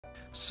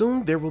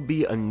Soon there will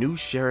be a new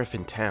sheriff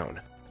in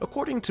town,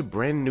 according to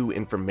brand new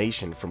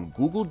information from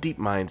Google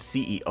Deepmind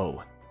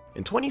CEO.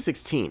 In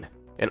 2016,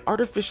 an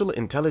artificial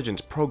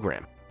intelligence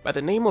program by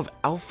the name of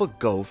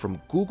AlphaGO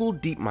from Google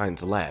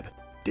Deepmind's lab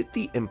did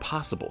the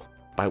impossible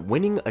by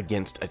winning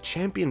against a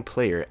champion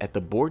player at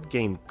the board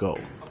game Go.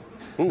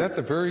 Ooh. That's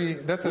a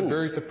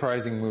very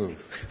surprising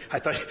move. I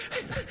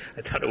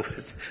thought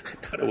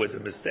it was a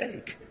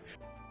mistake.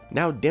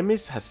 Now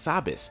Demis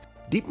Hassabis,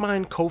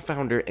 DeepMind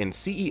co-founder and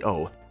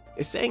CEO,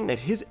 is saying that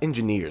his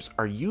engineers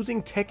are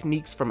using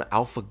techniques from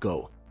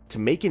AlphaGO to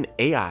make an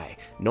AI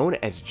known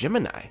as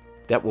Gemini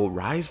that will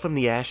rise from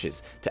the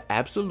ashes to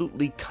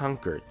absolutely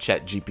conquer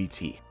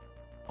ChatGPT.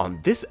 On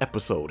this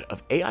episode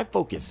of AI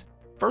Focus,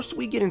 first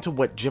we get into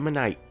what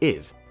Gemini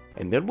is,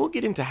 and then we'll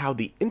get into how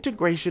the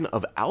integration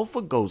of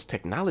AlphaGo's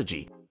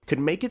technology could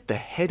make it the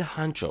head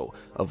honcho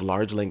of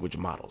large language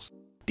models.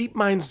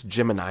 DeepMind's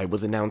Gemini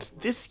was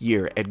announced this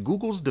year at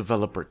Google's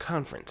developer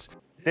conference.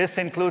 This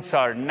includes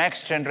our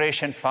next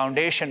generation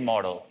foundation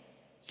model,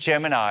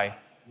 Gemini,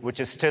 which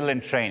is still in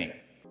training.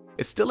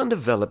 It's still in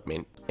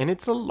development, and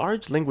it's a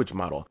large language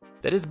model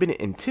that has been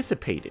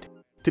anticipated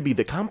to be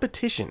the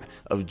competition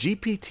of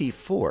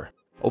GPT-4,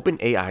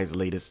 OpenAI's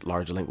latest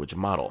large language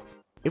model.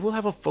 It will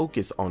have a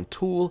focus on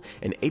tool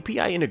and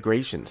API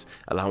integrations,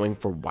 allowing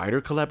for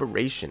wider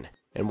collaboration,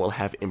 and will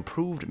have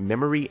improved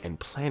memory and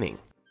planning.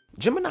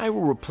 Gemini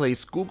will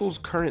replace Google's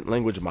current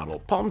language model,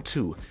 Palm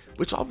 2,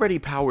 which already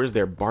powers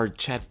their Bard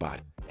chatbot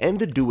and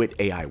the Duet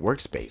AI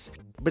workspace.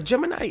 But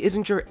Gemini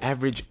isn't your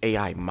average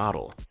AI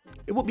model.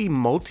 It will be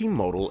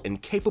multimodal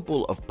and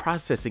capable of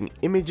processing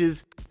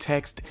images,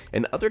 text,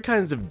 and other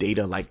kinds of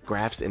data like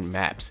graphs and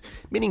maps,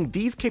 meaning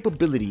these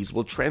capabilities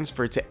will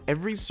transfer to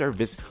every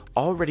service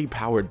already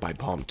powered by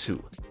Palm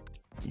 2.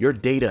 Your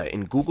data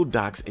in Google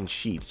Docs and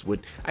Sheets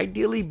would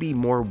ideally be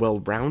more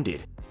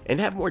well-rounded and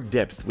have more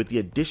depth with the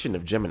addition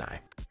of Gemini.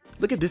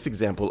 Look at this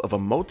example of a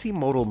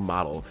multimodal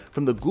model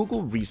from the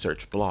Google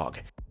Research blog.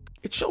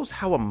 It shows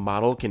how a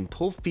model can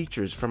pull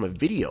features from a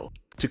video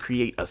to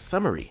create a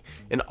summary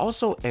and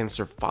also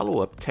answer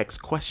follow-up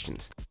text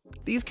questions.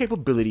 These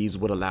capabilities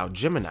would allow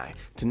Gemini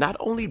to not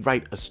only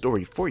write a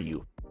story for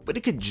you, but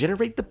it could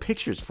generate the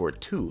pictures for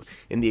it too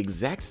in the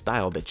exact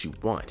style that you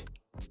want.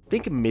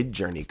 Think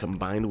Midjourney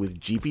combined with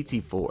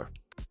GPT-4.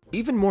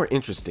 Even more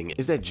interesting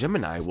is that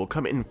Gemini will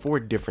come in 4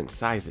 different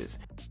sizes.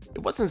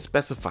 It wasn't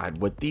specified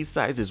what these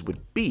sizes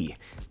would be,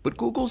 but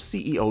Google's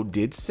CEO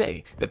did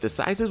say that the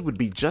sizes would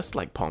be just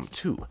like Palm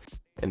 2.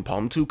 And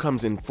Palm 2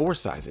 comes in 4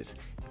 sizes: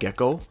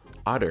 Gecko,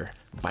 Otter,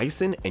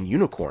 Bison, and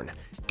Unicorn,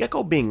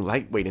 Gecko being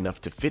lightweight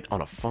enough to fit on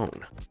a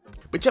phone.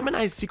 But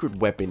Gemini's secret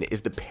weapon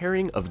is the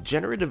pairing of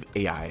generative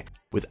AI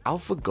with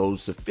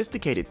AlphaGo's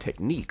sophisticated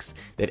techniques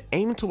that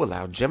aim to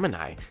allow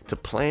Gemini to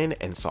plan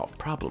and solve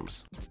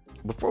problems.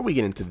 Before we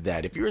get into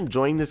that, if you're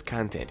enjoying this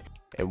content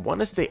and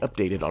want to stay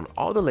updated on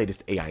all the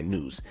latest AI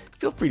news,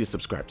 feel free to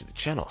subscribe to the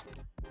channel.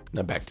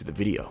 Now back to the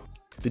video.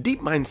 The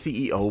DeepMind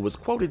CEO was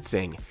quoted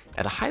saying,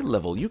 "At a high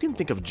level, you can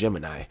think of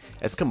Gemini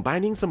as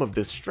combining some of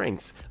the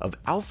strengths of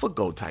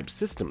AlphaGo type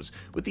systems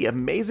with the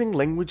amazing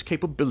language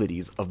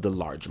capabilities of the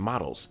large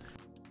models.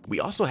 We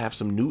also have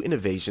some new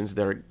innovations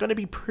that are going to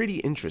be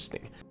pretty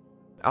interesting."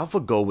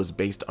 AlphaGo was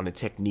based on a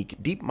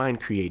technique DeepMind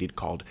created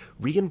called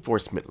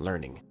reinforcement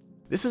learning.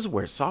 This is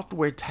where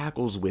software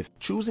tackles with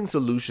choosing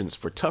solutions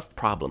for tough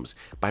problems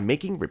by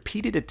making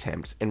repeated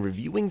attempts and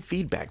reviewing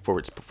feedback for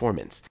its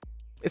performance.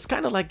 It's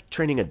kind of like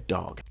training a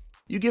dog.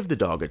 You give the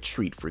dog a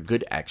treat for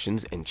good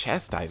actions and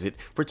chastise it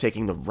for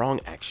taking the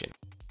wrong action.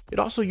 It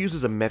also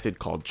uses a method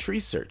called tree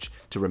search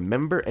to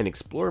remember and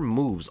explore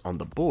moves on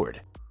the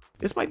board.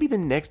 This might be the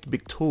next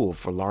big tool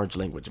for large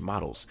language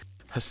models.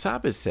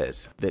 Hassabis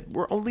says that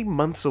we're only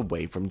months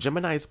away from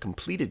Gemini's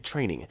completed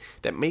training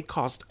that may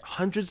cost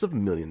hundreds of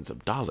millions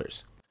of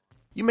dollars.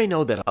 You may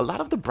know that a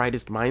lot of the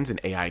brightest minds in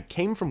AI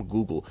came from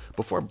Google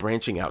before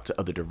branching out to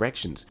other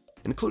directions,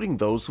 including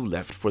those who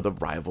left for the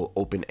rival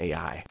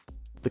OpenAI.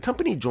 The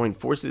company joined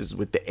forces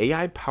with the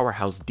AI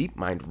powerhouse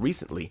DeepMind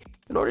recently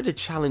in order to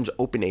challenge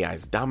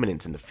OpenAI's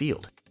dominance in the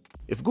field.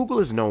 If Google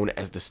is known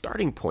as the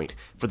starting point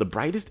for the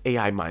brightest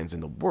AI minds in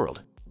the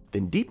world,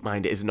 then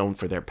DeepMind is known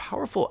for their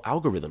powerful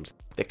algorithms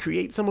that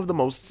create some of the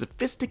most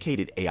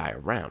sophisticated AI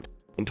around.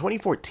 In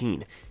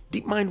 2014,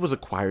 DeepMind was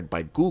acquired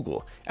by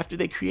Google after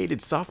they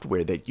created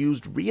software that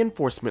used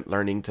reinforcement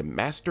learning to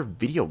master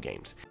video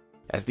games.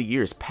 As the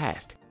years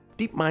passed,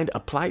 DeepMind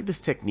applied this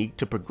technique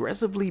to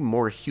progressively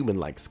more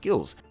human-like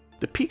skills,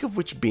 the peak of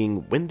which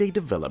being when they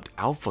developed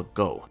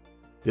AlphaGo.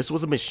 This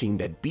was a machine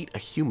that beat a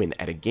human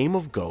at a game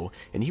of Go,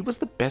 and he was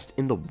the best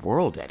in the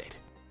world at it.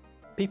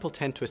 People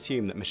tend to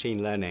assume that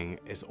machine learning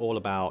is all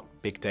about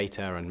big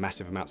data and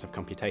massive amounts of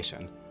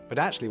computation, but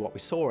actually what we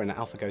saw in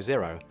AlphaGo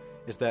Zero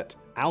is that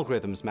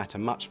algorithms matter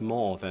much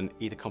more than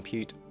either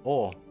compute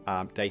or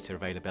data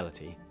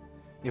availability.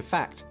 In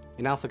fact,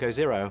 in AlphaGo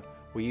Zero,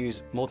 we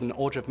use more than an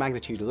order of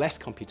magnitude less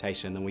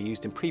computation than we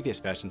used in previous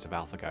versions of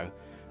AlphaGo,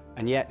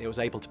 and yet it was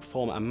able to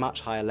perform at a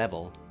much higher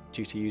level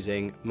due to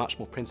using much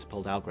more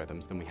principled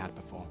algorithms than we had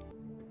before.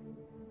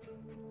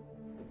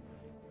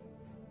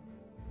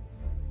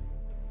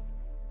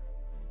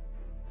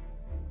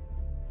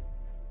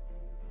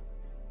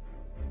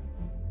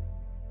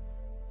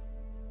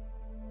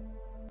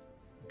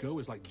 Go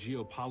is like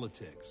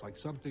geopolitics, like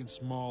something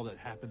small that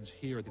happens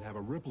here can have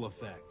a ripple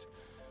effect,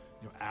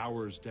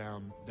 hours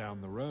down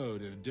the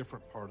road in a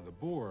different part of the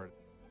board.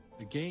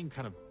 The game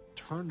kind of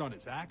turned on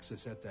its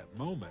axis at that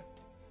moment.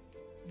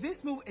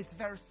 This move is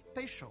very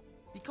special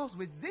because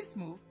with this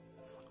move,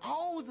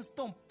 all the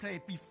stone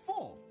played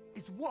before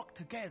is work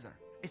together.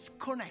 It's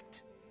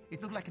connect.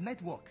 It looks like a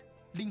network,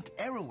 link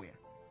everywhere.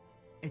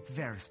 It's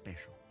very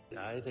special.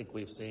 I think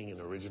we've seen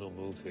an original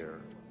move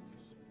here.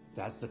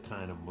 That's the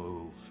kind of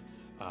move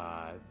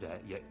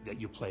that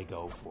you play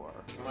Go for.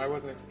 I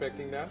wasn't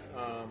expecting that.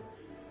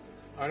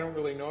 I don't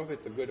really know if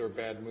it's a good or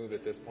bad move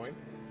at this point.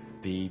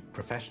 The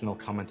professional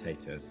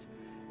commentators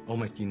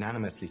almost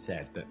unanimously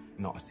said that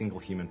not a single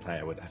human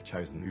player would have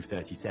chosen move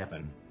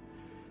 37.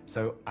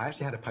 So I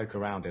actually had to poke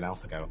around in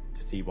AlphaGo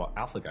to see what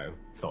AlphaGo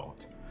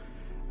thought.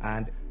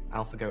 And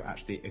AlphaGo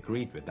actually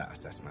agreed with that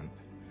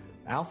assessment.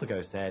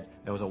 AlphaGo said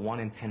there was a 1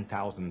 in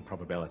 10,000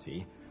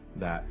 probability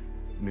that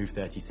move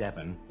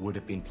 37 would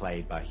have been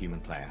played by a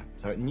human player.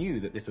 So it knew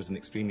that this was an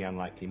extremely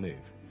unlikely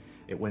move.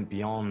 It went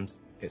beyond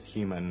its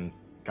human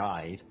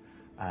guide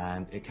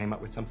and it came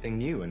up with something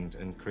new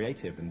and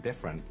creative and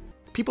different.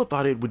 People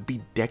thought it would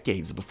be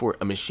decades before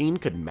a machine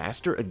could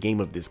master a game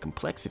of this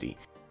complexity.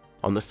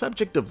 On the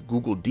subject of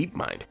Google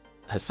Deepmind,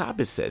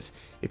 Hassabis says,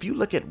 if you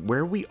look at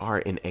where we are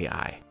in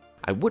AI,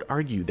 I would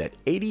argue that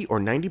 80 or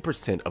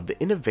 90% of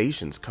the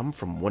innovations come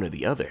from one or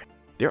the other.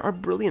 There are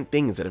brilliant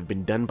things that have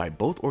been done by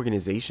both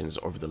organizations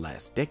over the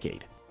last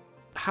decade.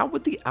 How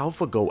would the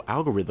AlphaGo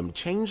algorithm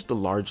change the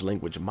large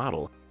language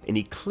model and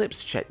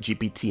eclipse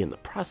ChatGPT in the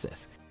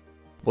process?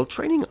 Well,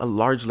 training a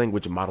large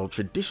language model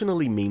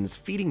traditionally means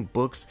feeding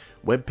books,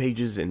 web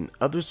pages, and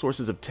other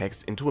sources of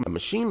text into a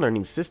machine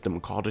learning system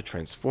called a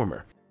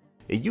transformer.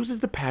 It uses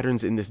the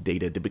patterns in this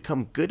data to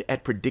become good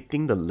at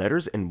predicting the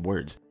letters and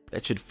words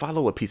that should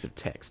follow a piece of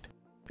text.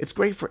 It's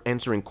great for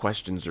answering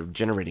questions or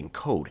generating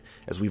code,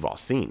 as we've all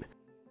seen.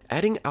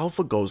 Adding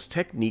AlphaGo's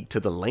technique to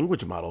the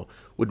language model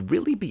would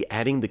really be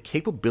adding the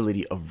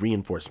capability of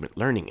reinforcement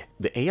learning.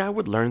 The AI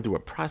would learn through a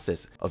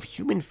process of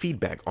human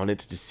feedback on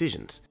its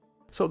decisions.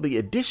 So the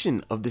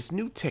addition of this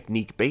new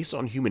technique based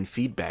on human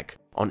feedback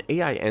on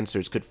AI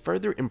answers could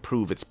further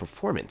improve its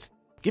performance,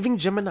 giving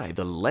Gemini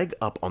the leg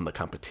up on the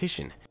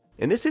competition.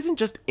 And this isn't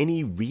just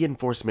any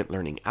reinforcement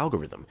learning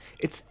algorithm,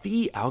 it's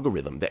the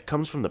algorithm that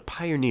comes from the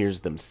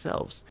pioneers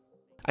themselves.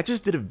 I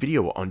just did a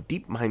video on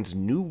DeepMind's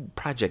new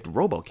project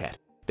RoboCat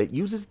that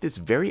uses this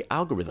very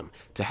algorithm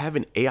to have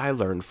an AI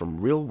learn from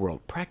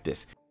real-world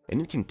practice,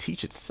 and it can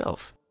teach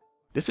itself.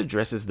 This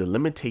addresses the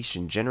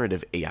limitation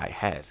generative AI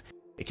has.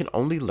 It can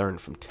only learn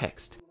from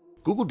text.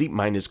 Google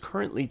Deepmind is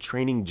currently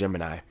training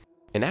Gemini,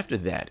 and after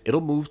that,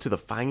 it'll move to the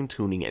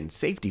fine-tuning and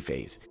safety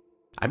phase.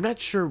 I'm not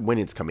sure when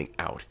it's coming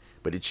out,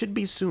 but it should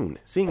be soon,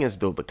 seeing as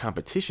though the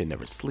competition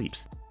never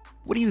sleeps.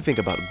 What do you think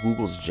about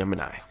Google's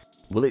Gemini?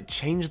 Will it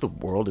change the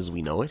world as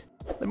we know it?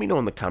 Let me know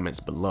in the comments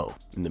below.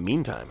 In the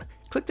meantime,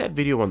 click that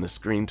video on the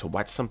screen to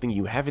watch something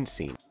you haven't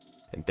seen.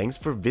 And thanks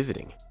for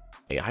visiting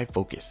AI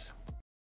Focus.